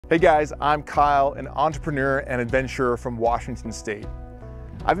Hey guys, I'm Kyle, an entrepreneur and adventurer from Washington State.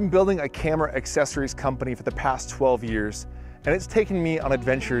 I've been building a camera accessories company for the past 12 years, and it's taken me on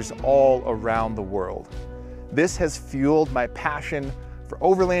adventures all around the world. This has fueled my passion for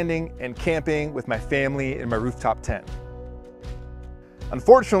overlanding and camping with my family in my rooftop tent.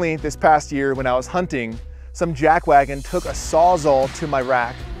 Unfortunately, this past year when I was hunting, some jackwagon took a sawzall to my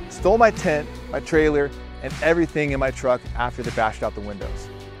rack, stole my tent, my trailer, and everything in my truck after they bashed out the windows.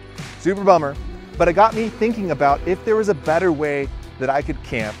 Super bummer, but it got me thinking about if there was a better way that I could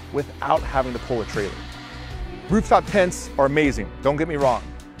camp without having to pull a trailer. Rooftop tents are amazing, don't get me wrong,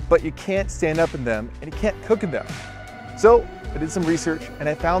 but you can't stand up in them and you can't cook in them. So I did some research and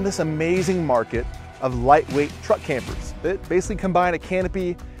I found this amazing market of lightweight truck campers that basically combine a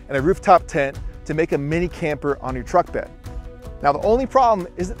canopy and a rooftop tent to make a mini camper on your truck bed. Now the only problem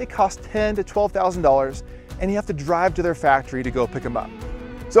is that they cost $10,000 to $12,000 and you have to drive to their factory to go pick them up.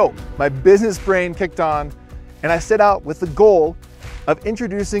 So my business brain kicked on and I set out with the goal of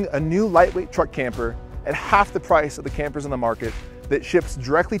introducing a new lightweight truck camper at half the price of the campers on the market that ships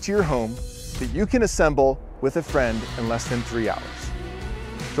directly to your home that you can assemble with a friend in less than 3 hours.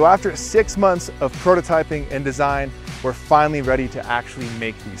 So after 6 months of prototyping and design, we're finally ready to actually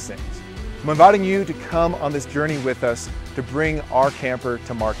make these things. I'm inviting you to come on this journey with us to bring our camper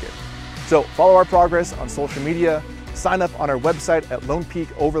to market. So follow our progress on social media, sign up on our website at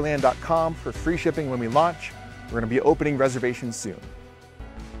lonepeakoverland.com for free shipping when we launch. We're going to be opening reservations soon.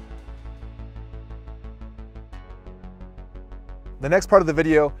 The next part of the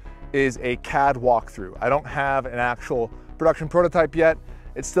video is a CAD walkthrough. I don't have an actual production prototype yet.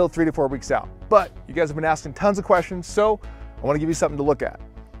 It's still 3 to 4 weeks out, but you guys have been asking tons of questions, so I want to give you something to look at.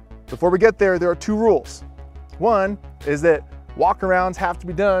 Before we get there are 2 rules. One is that walkarounds have to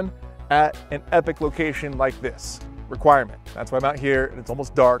be done at an epic location like this. Requirement. That's why I'm out here and it's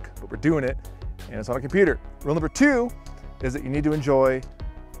almost dark, but we're doing it and it's on a computer. Rule number 2 is that you need to enjoy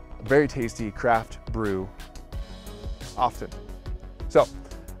a very tasty craft brew often. So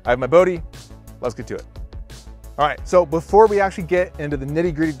I have my Bodhi, let's get to it. All right, so before we actually get into the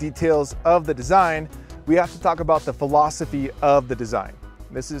nitty-gritty details of the design, we have to talk about the philosophy of the design.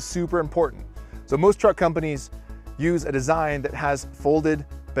 This is super important. So most truck companies use a design that has folded,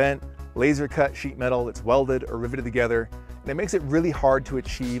 bent, laser cut sheet metal that's welded or riveted together, and it makes it really hard to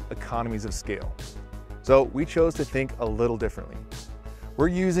achieve economies of scale. So we chose to think a little differently. We're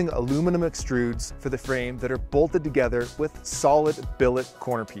using aluminum extrudes for the frame that are bolted together with solid billet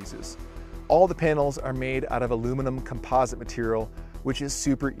corner pieces. All the panels are made out of aluminum composite material, which is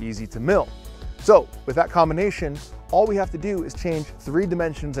super easy to mill. So with that combination, all we have to do is change 3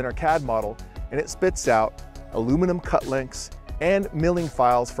 dimensions in our CAD model and it spits out aluminum cut lengths and milling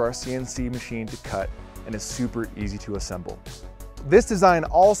files for our CNC machine to cut, and it's super easy to assemble. This design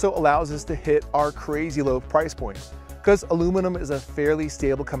also allows us to hit our crazy low price point because aluminum is a fairly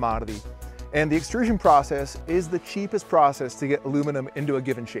stable commodity and the extrusion process is the cheapest process to get aluminum into a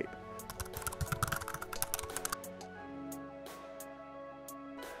given shape.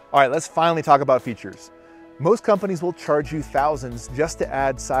 All right, let's finally talk about features. Most companies will charge you thousands just to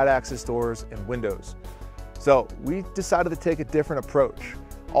add side access doors and windows. So we decided to take a different approach.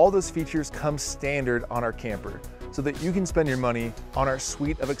 All those features come standard on our camper so that you can spend your money on our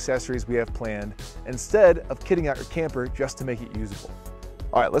suite of accessories we have planned instead of kitting out your camper just to make it usable.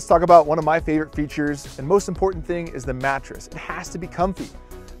 All right, let's talk about one of my favorite features, and most important thing is the mattress. It has to be comfy.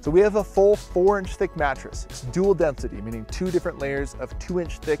 So we have a full 4-inch thick mattress. It's dual density, meaning 2 different layers of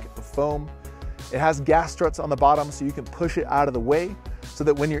 2-inch thick of foam. It has gas struts on the bottom so you can push it out of the way so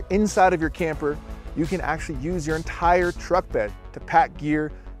that when you're inside of your camper, you can actually use your entire truck bed to pack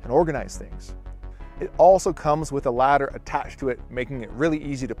gear and organize things. It also comes with a ladder attached to it, making it really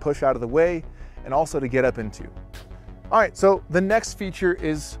easy to push out of the way and also to get up into. All right, so the next feature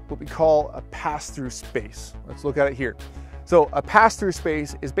is what we call a pass-through space. Let's look at it here. So a pass-through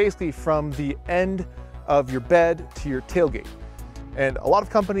space is basically from the end of your bed to your tailgate. And a lot of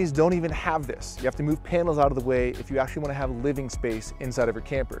companies don't even have this. You have to move panels out of the way if you actually want to have living space inside of your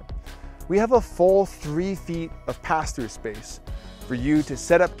camper. We have a full 3 feet of pass-through space for you to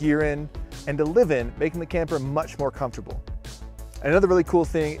set up gear in and to live in, making the camper much more comfortable. Another really cool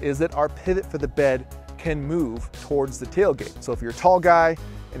thing is that our pivot for the bed can move towards the tailgate. So if you're a tall guy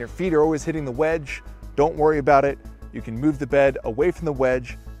and your feet are always hitting the wedge, don't worry about it. You can move the bed away from the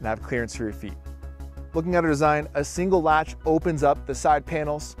wedge and have clearance for your feet. Looking at our design, a single latch opens up the side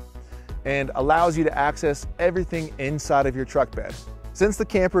panels and allows you to access everything inside of your truck bed. Since the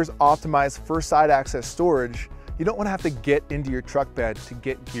camper is optimized for side access storage, you don't want to have to get into your truck bed to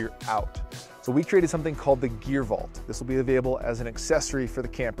get gear out. So we created something called the Gear Vault. This will be available as an accessory for the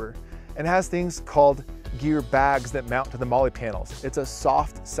camper and has things called gear bags that mount to the MOLLE panels. It's a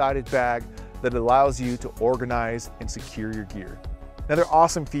soft-sided bag that allows you to organize and secure your gear. Another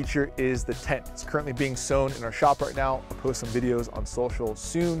awesome feature is the tent. It's currently being sewn in our shop right now. I'll post some videos on social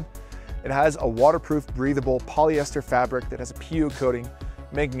soon. It has a waterproof, breathable polyester fabric that has a PU coating,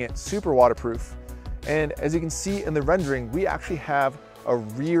 making it super waterproof. And as you can see in the rendering, we actually have a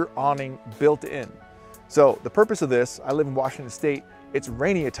rear awning built in. So the purpose of this, I live in Washington State, it's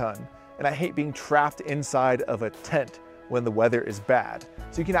rainy a ton, and I hate being trapped inside of a tent when the weather is bad.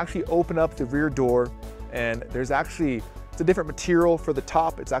 So you can actually open up the rear door, and it's a different material for the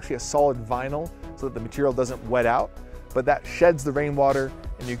top. It's actually a solid vinyl so that the material doesn't wet out, but that sheds the rainwater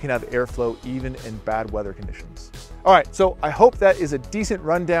and you can have airflow even in bad weather conditions. All right, so I hope that is a decent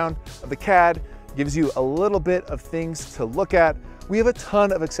rundown of the CAD, gives you a little bit of things to look at. We have a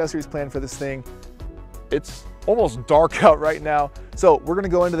ton of accessories planned for this thing. It's almost dark out right now, so we're gonna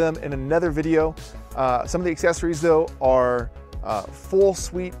go into them in another video. Some of the accessories though are full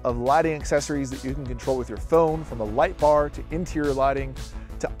suite of lighting accessories that you can control with your phone, from a light bar to interior lighting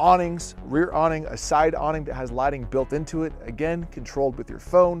to awnings, rear awning, a side awning that has lighting built into it, again, controlled with your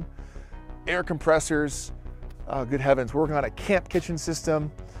phone, air compressors, good heavens, we're working on a camp kitchen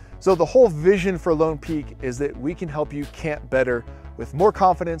system. So the whole vision for Lone Peak is that we can help you camp better with more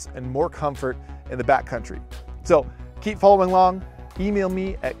confidence and more comfort in the backcountry. So keep following along. Email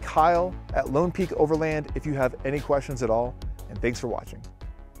me at Kyle@LonePeakOverland if you have any questions at all. And thanks for watching.